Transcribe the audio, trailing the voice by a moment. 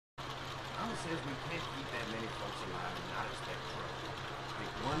says we can't keep that many folks alive and not expect trouble.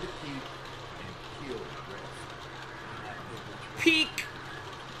 Pick one to keep and kill the rest. Peek!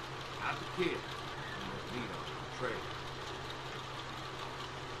 Not the kid. And we'll meet on the trail.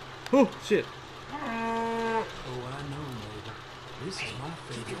 Oh, shit. Oh, I know, neighbor. This is my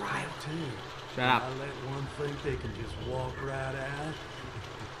favorite part, too. Shut up. I let one think they can just walk right out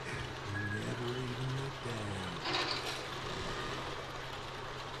and never even look down.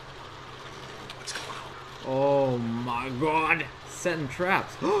 What's going on? Oh my god. Setting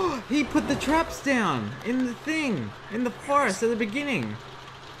traps. Oh, he put the traps down in the thing. In the forest at the beginning.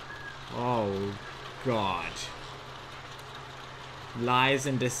 Oh god. Lies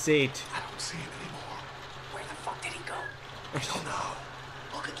and deceit. I don't see him anymore. Where the fuck did he go? I don't know.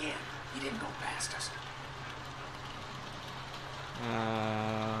 Look again. He didn't go past us.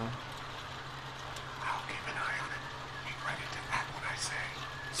 Uh... I'll keep an eye on it. Be ready to act when I say.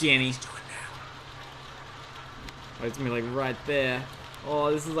 Jenny. Do it now. Oh, it's gonna be like right there. Oh,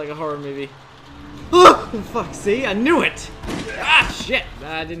 this is like a horror movie. Oh, fuck, see? I knew it! Ah, shit!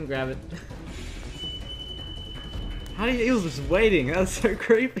 I didn't grab it. How do you, he was just waiting. That was so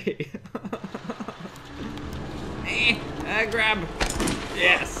creepy. Grab.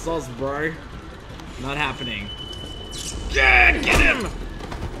 Yes, sauce, bro. Not happening. Yeah, get him!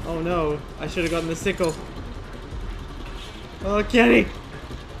 Oh no, I should have gotten the sickle. Oh, Kenny!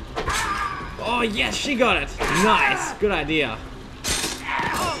 Oh yes, she got it. Nice, good idea.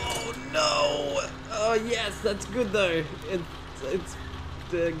 Oh no! Oh yes, that's good though. It's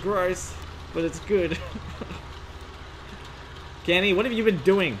gross, but it's good. Kenny, what have you been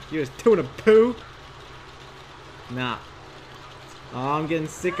doing? You was doing a poo? Nah. Oh, I'm getting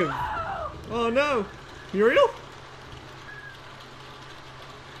sick of. Oh no, Muriel.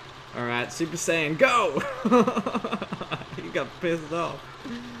 All right, Super Saiyan, go! You got pissed off.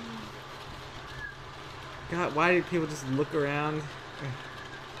 God, why do people just look around?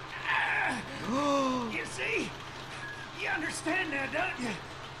 You see? You understand now, don't you?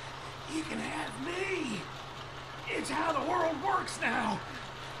 You can have me. It's how the world works now.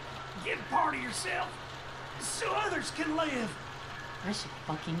 Give part of yourself so others can live. I should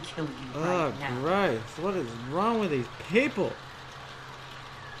fucking kill you Oh, right now. gross. What is wrong with these people?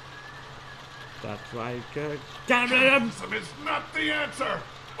 That's why you go. Cannibalism is not the answer!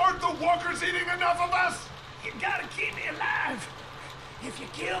 Aren't the walkers eating enough of us? You gotta keep me alive. If you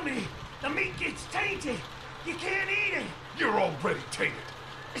kill me, the meat gets tainted. You can't eat it. You're already tainted.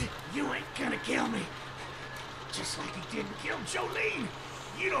 You ain't gonna kill me. Just like you didn't kill Jolene.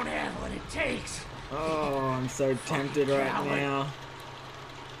 You don't have what it takes. Oh, I'm so tempted right coward. now.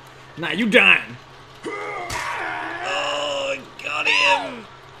 Nah, you dying. Oh, got him.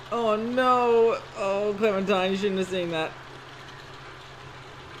 Oh no. Oh, Clementine, you shouldn't have seen that.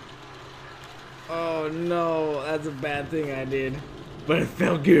 Oh no, that's a bad thing I did. But it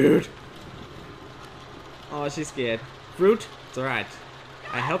felt good. Oh, she's scared. Fruit? It's alright.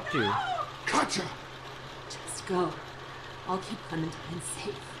 I helped you. Gotcha! Just go. I'll keep Clementine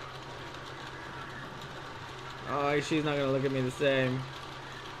safe. Oh, she's not gonna look at me the same.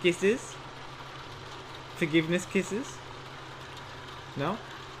 Kisses? Forgiveness kisses? No?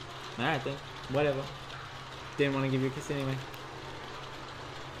 Alright then. Whatever. Didn't want to give you a kiss anyway.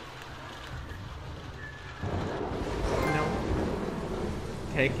 No.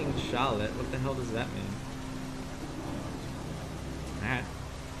 Taking Charlotte? What the hell does that mean? Alright.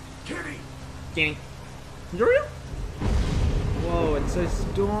 Kitty! Kenny. Uriel? Whoa, it's so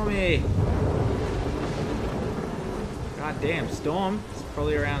stormy. God damn, storm. It's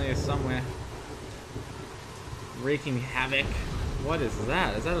probably around here somewhere. Wreaking havoc. What is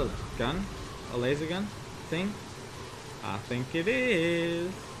that? Is that a gun? A laser gun thing? I think it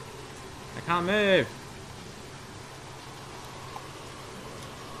is. I can't move.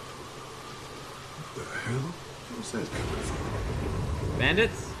 What the hell? Where's that coming from?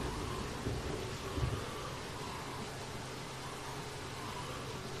 Bandits?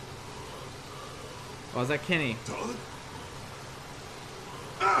 Oh, is that Kenny? Doug?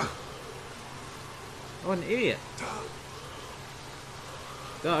 Ah! Oh, an idiot. Doug!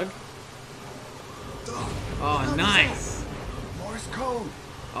 Doug? Doug! Oh, nice. Morse code!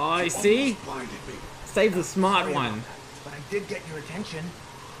 Oh, you see? Almost blinded me. Save the smart one. But I did get your attention.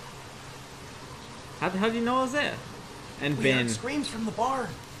 How do you know I was there? And We Ben. heard screams from the barn.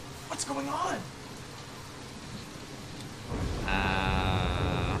 What's going on?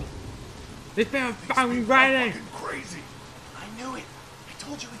 This been These found people are writing. fucking crazy. I knew it. I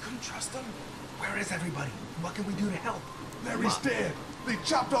told you we couldn't trust them. Where is everybody? What can we do to help? Larry's dead. They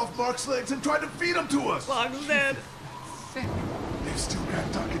chopped off Mark's legs and tried to feed him to us. Fuck's dead. They've still got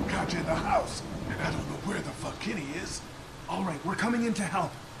Doug and Katjaa you in the house, and I don't know where the fuck Kenny is. All right, we're coming in to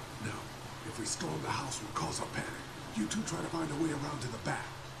help. No, if we storm the house, we'll cause a panic. You two try to find a way around to the back.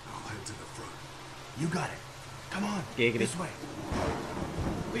 I'll head to the front. You got it. Come on, Giggity. this way.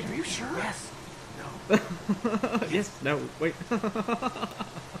 Wait, are you sure? Yes. No. Yes, no, wait.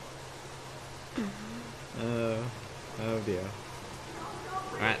 Oh dear.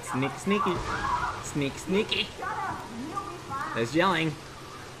 Alright, sneaky. Sneaky. There's yelling.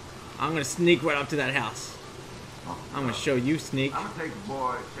 I'm gonna sneak right up to that house. I'm gonna show you, Sneak. I'll take the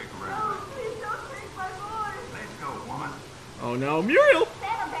boy, take a rest. Please don't take my boy. Let's go, woman. Oh no, Muriel!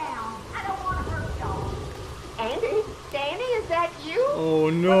 Settle down. I don't want to hurt y'all. Andy? Danny, is that you? Oh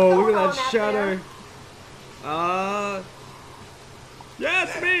no, What's look going at on that out shadow. there? Yeah,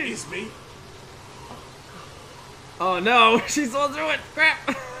 it's me! It's me. Oh no, she saw through it! Crap!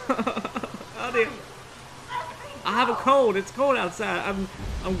 Oh dear. I have a cold, it's cold outside.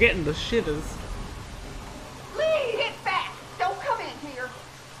 I'm getting the shivers. Lee, get back. Don't come in here.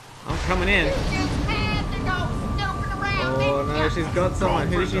 I'm coming in. You just had to go snooping around. Oh didn't no, ya? she's got someone.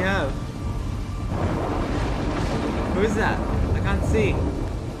 Who does she have? Who is that? I can't see.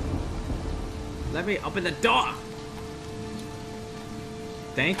 Let me open the door.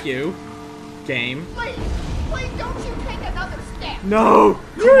 Thank you, game. Please don't you take another step. No, Come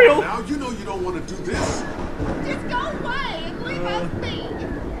on Muriel. now, you know you don't want to do this. Just go away and leave us be.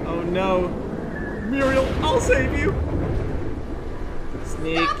 Oh no, Muriel, I'll save you. Stop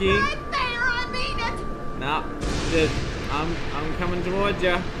Sneaky. right there. I mean it. Nah, I'm coming towards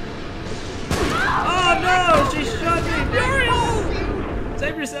you. Oh no, she shot me, Muriel.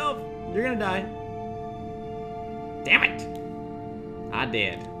 Save yourself. You're gonna die. Damn it. I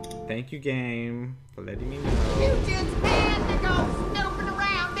did. Thank you, game, for letting me You know. just had to go snooping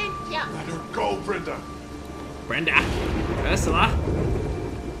around, didn't ya? Let her go, Brenda. Brenda. Ursula.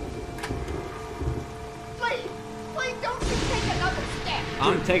 Please don't you take another step.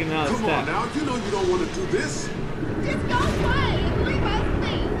 I'm taking another Come on step. now, you know you don't want to do this. Just go away and leave us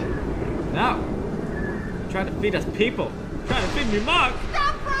be. No. Trying to feed us people. Trying to feed me Mark.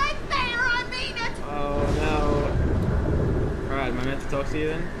 Stop right there. I mean it. Oh no. Alright, am I meant to talk to you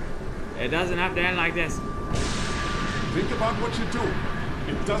then? It doesn't have to end like this. Think about what you're doing.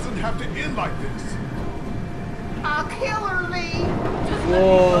 It doesn't have to end like this. I'll kill her, Lee. Just let me go.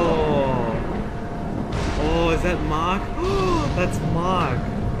 Whoa. Oh, is that Mark? That's Mark.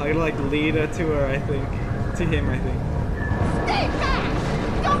 I gotta like lead her to her, I think. To him, I think. Stay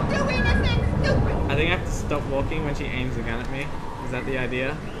back. Don't do anything stupid. I think I have to stop walking when she aims a gun at me. Is that the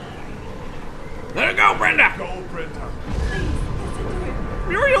idea? Let her go, Brenda! Go, Brenda.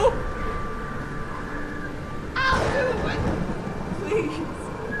 Muriel! I'll do it. Please.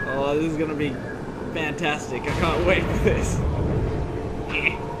 Oh, this is gonna be fantastic. I can't wait for this.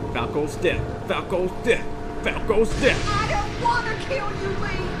 Falco step, Falco step, Falco step. I don't want to kill you,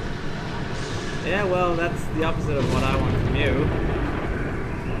 Lee. Yeah, well, that's the opposite of what I want from you.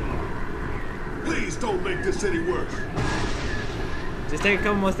 Please don't make this any worse. Just take a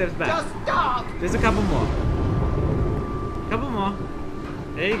couple more steps back. Just stop. Just a couple more. Couple more.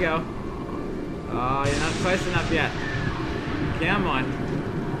 There you go. Oh, you're not close enough yet. Come on.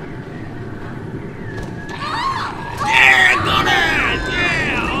 Yeah, got it!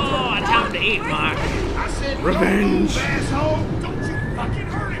 Yeah! Oh, time to eat, Mark. I said Revenge. don't move, asshole. Don't you fucking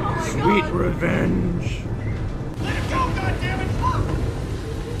hurt him. Sweet revenge. Let him go, goddammit.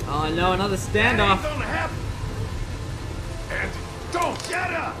 Oh no, another That ain't standoff. gonna happen. And don't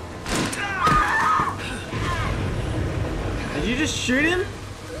shut up. Did you just shoot him?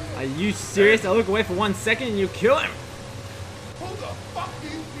 Are you serious? I look away for 1 second and you kill him. Who the fuck do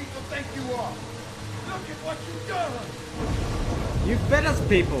you people think you are? Look at what you've done. You fed us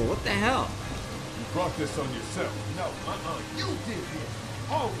people. What the hell? You brought this on yourself. No, you did it.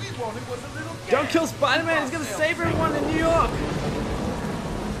 All we wanted was a little gas. Don't kill Spider-Man. He's gonna save everyone in New York.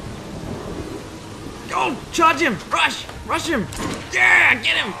 Go! Charge him! Rush! Rush him! Yeah!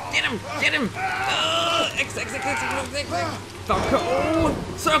 Get him! Get him! Get him! X. Falco!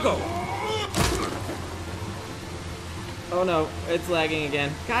 Circle! Oh no, it's lagging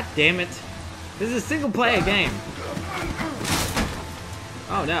again. God damn it. This is a single player game.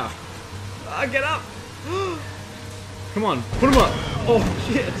 Oh no. Get up! Come on, put him up! Oh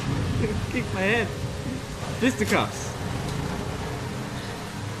shit! Kick my head. Fisticuffs.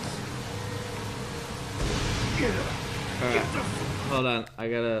 Alright, hold on. I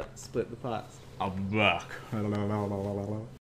gotta split the parts. I'll be back.